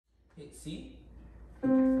Hit C. There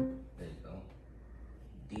you go.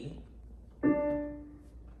 D,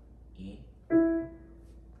 E, F,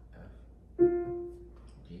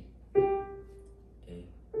 G, A,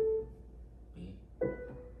 B,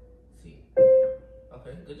 C.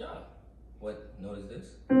 Okay, good job. What note is this?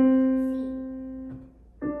 C,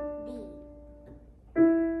 D,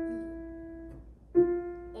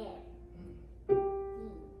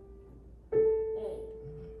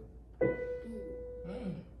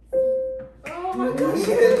 Oh my gosh,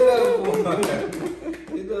 you're good, boy.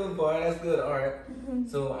 You're good, boy. That's good. All right.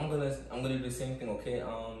 So I'm gonna do the same thing, okay?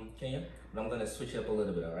 Kenya, but I'm gonna switch it up a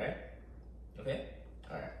little bit. All right? Okay.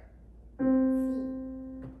 All right.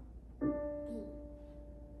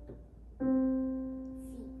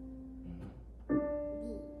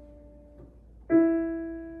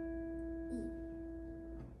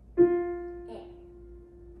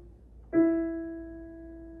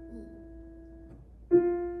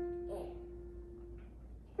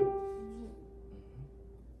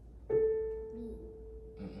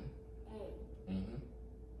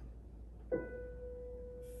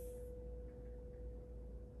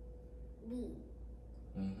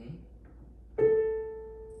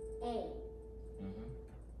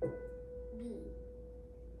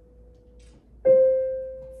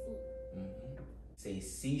 Say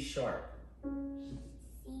C sharp.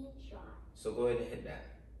 C sharp. So go ahead and hit that.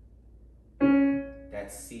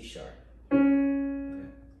 That's C sharp. Okay.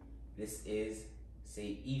 This is,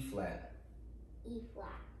 say E flat. E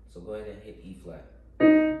flat. So go ahead and hit E flat.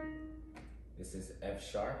 This is F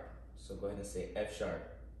sharp. So go ahead and say F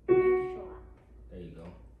sharp. F sharp. There you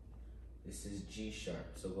go. This is G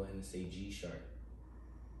sharp. So go ahead and say G sharp.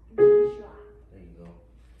 G sharp. There you go.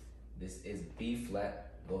 This is B flat.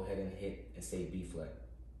 Go ahead and hit and say B flat.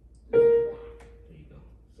 B flat. There you go.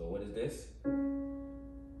 So what is this?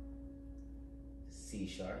 C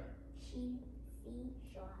sharp. C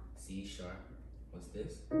sharp. C sharp. What's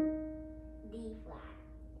this? D flat.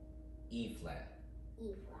 E flat.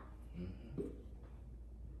 E flat.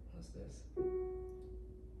 What's this?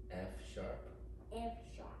 F sharp. F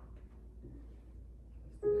sharp.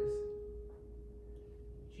 What's this?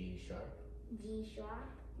 G sharp. G sharp.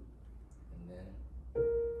 And then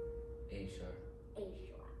A sharp. A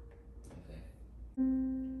sharp. Okay.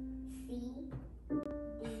 C,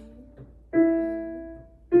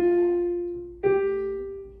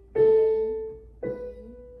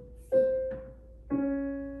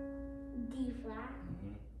 D, flat,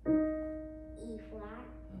 E flat,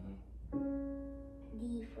 D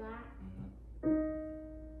flat,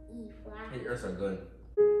 E flat. Hey, yours are good.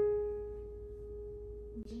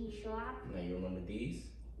 G sharp. Now you remember these?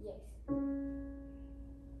 Yes.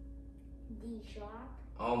 D sharp.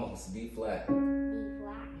 Almost. D flat. D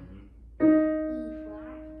flat. E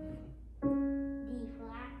flat. D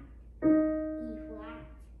flat. E flat.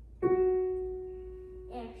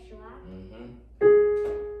 F sharp.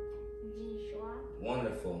 G sharp.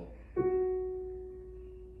 Wonderful.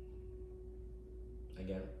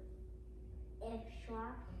 Again. F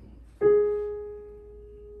sharp.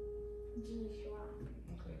 G sharp.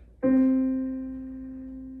 Okay.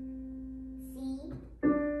 C,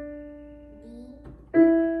 D,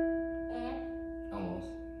 F,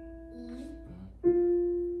 Almost. E,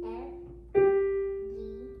 F, G,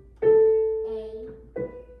 A, B,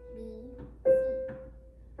 C.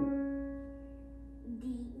 D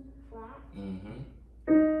flat.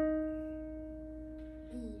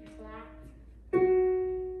 E flat.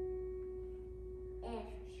 F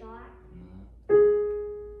sharp.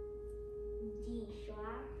 G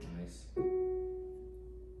sharp. Nice.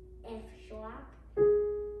 F sharp.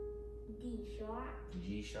 D sharp. G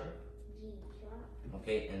sharp. G sharp.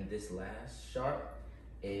 Okay, and this last sharp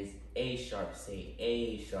is A sharp. Say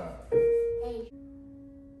A sharp. A,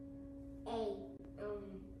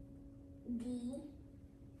 D,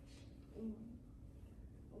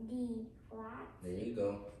 D flat. There you go.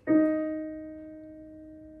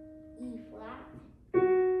 E flat.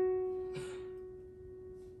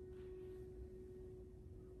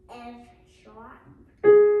 F sharp.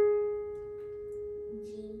 G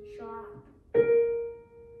sharp.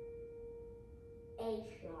 A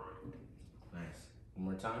sharp. Nice. One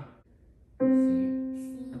more time. C. C,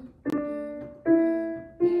 D,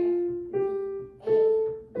 E, F,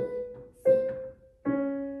 G, A,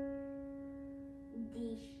 B,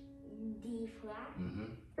 C. D flat.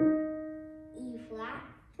 E flat.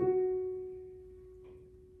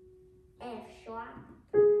 F sharp.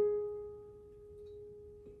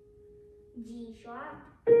 G sharp.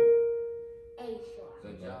 A sharp.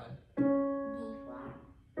 Good job. D flat.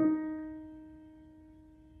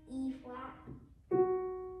 E flat.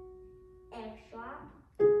 F sharp.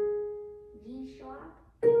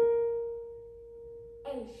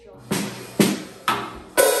 A sharp.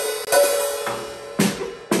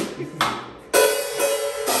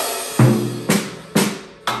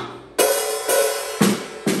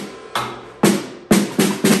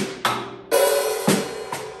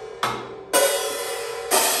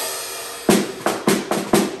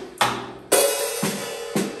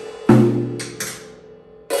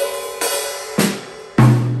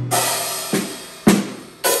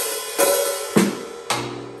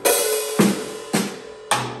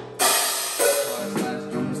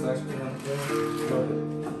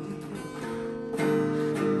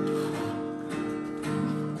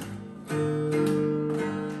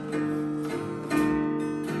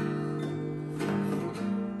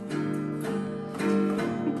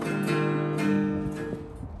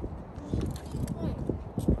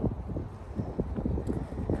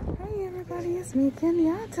 It's me,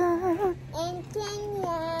 Kenyatta. And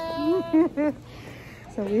Kenya.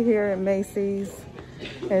 So we're here at Macy's.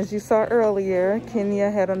 As you saw earlier, Kenya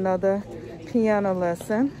had another piano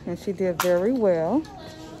lesson and she did very well.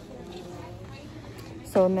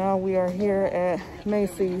 So now we are here at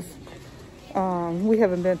Macy's. We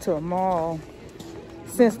haven't been to a mall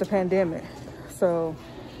since the pandemic. So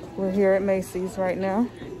we're here at Macy's right now,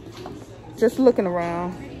 just looking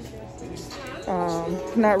around.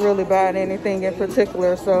 Not really buying anything in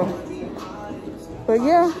particular, so, but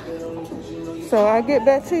yeah, so I'll get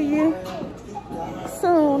back to you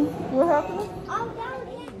soon. What happened?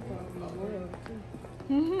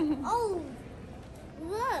 Oh,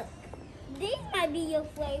 look, these might be your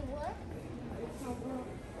flavor.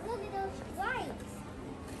 Look at those stripes.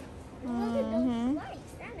 Look at those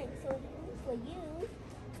stripes. That makes so good for you.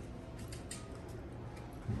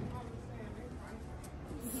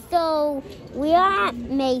 So we are at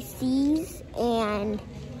Macy's and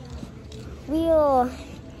we are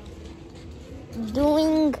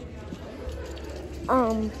doing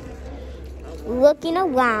looking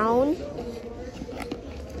around,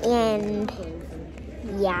 and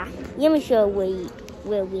yeah, let me show you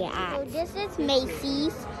where we're at. So this is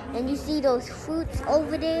Macy's, and you see those fruits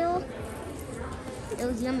over there,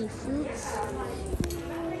 those yummy fruits.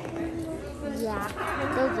 Yeah,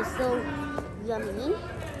 those are so yummy.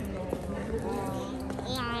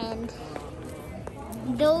 And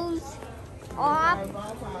these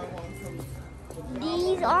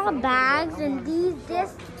are bags, and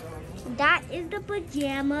that is the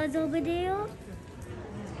pajamas over there.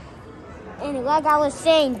 And like I was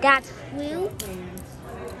saying, that's fruit.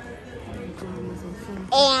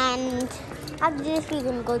 And after this, we're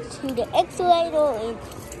gonna go to the escalator and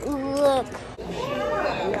look.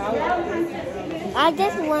 I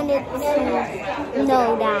just wanted to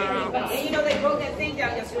know that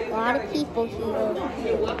a lot of people here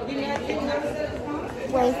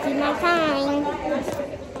wasting my time.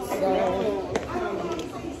 So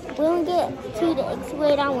when we get to the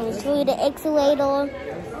escalator, I want to show you the escalator.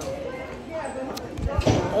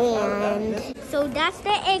 And so that's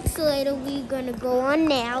the escalator we're gonna go on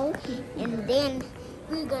now, and then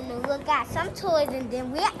we're gonna look at some toys, and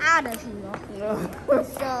then we're out of here.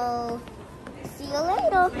 So see you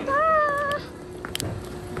later. Bye.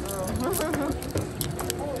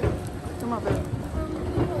 Come on, baby.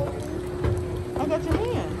 I got your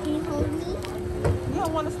hand. Can you hold me? You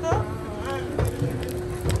don't want to step?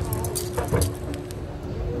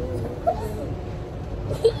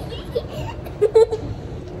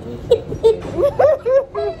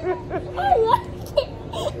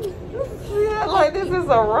 Yeah, like this is a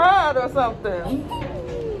ride or something.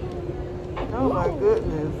 Oh my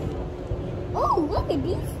goodness. Oh, look at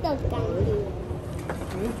these stuff down here.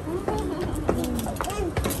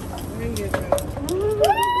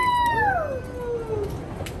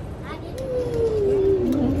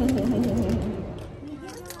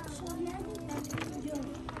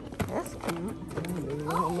 That's cute.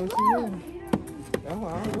 Oh, look. I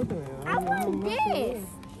want this.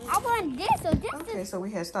 I want this. So this Okay, so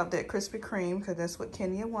we had stopped at Krispy Kreme because that's what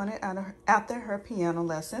Kenya wanted after her piano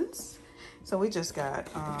lessons. So we just got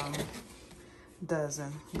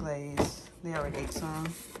dozen glaze. They already ate some.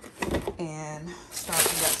 And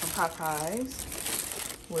stopped and got some Popeyes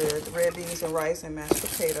with red beans and rice and mashed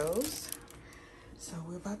potatoes. So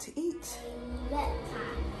we're about to eat.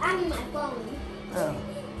 I need my phone. Oh.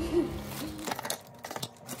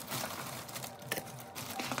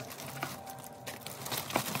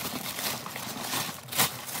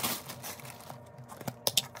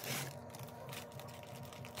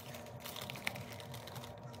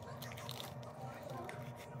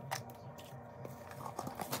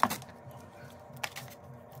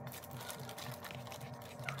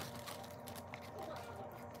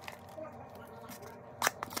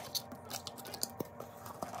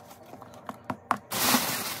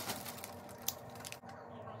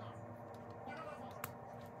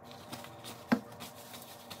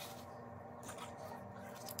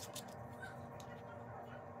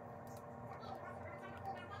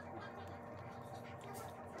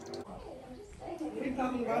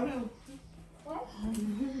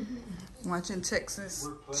 Watching Texas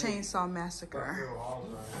Chainsaw Massacre.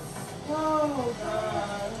 Oh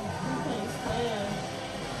God, you can't stand.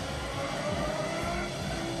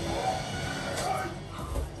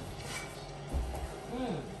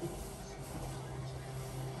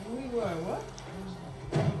 What?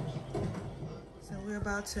 So we're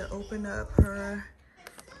about to open up her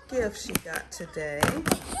gift she got today.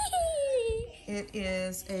 It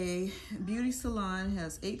is a beauty salon. It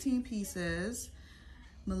has 18 pieces.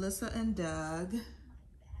 Melissa and Doug.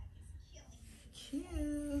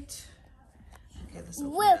 Cute. Okay, let's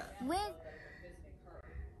open it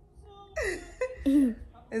up.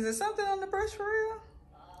 Is it something on the brush for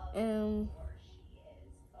real?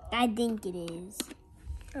 I think it is.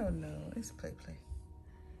 Oh no, it's play.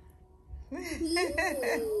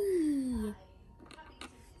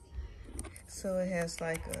 So it has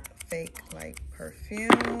like a fake like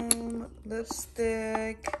perfume,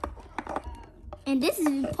 lipstick. And this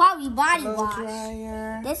is probably body blow wash.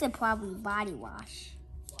 Dryer. This is probably body wash.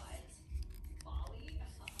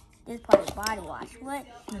 This is probably body wash. What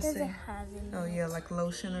does it have in Oh yeah, like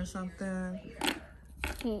lotion or something.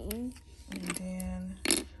 And then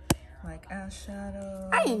like eyeshadow.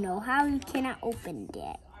 I didn't know how you cannot open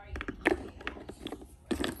that.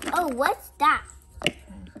 Oh, what's that?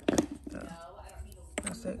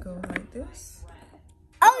 Does that go like this?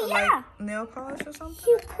 Oh yeah, Like nail polish or something?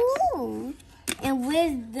 you cool. And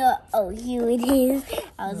where's the? Oh, here it is.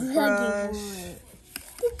 I was looking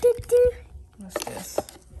for it. What's this?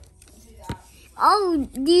 Oh,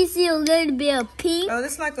 do you see a little bit of pink? Oh,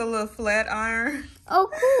 this is like a little flat iron. Oh,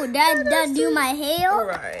 cool. That do my hair. All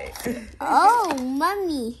right. Oh,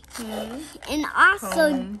 mommy. And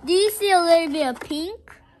also, do you see a little bit of pink?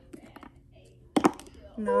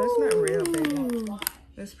 No, it's not real, baby.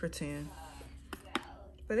 Let's pretend.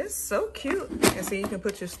 But it's so cute. And see, you can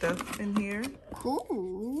put your stuff in here.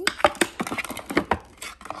 Cool.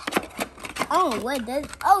 Oh, what does?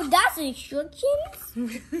 Oh, that's instructions.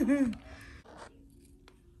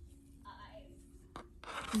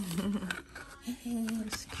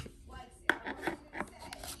 That's cute.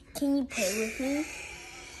 Can you play with me?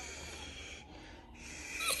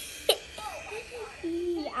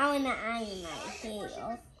 I wanna iron my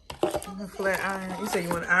hair. A flat iron. You say you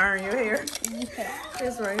want to iron your hair? Yeah.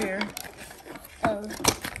 It's right here. Oh.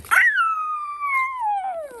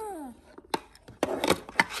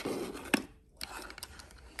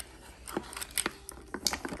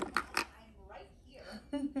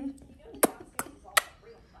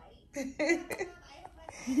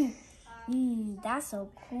 That's so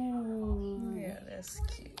cool. Yeah, that's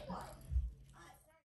cute.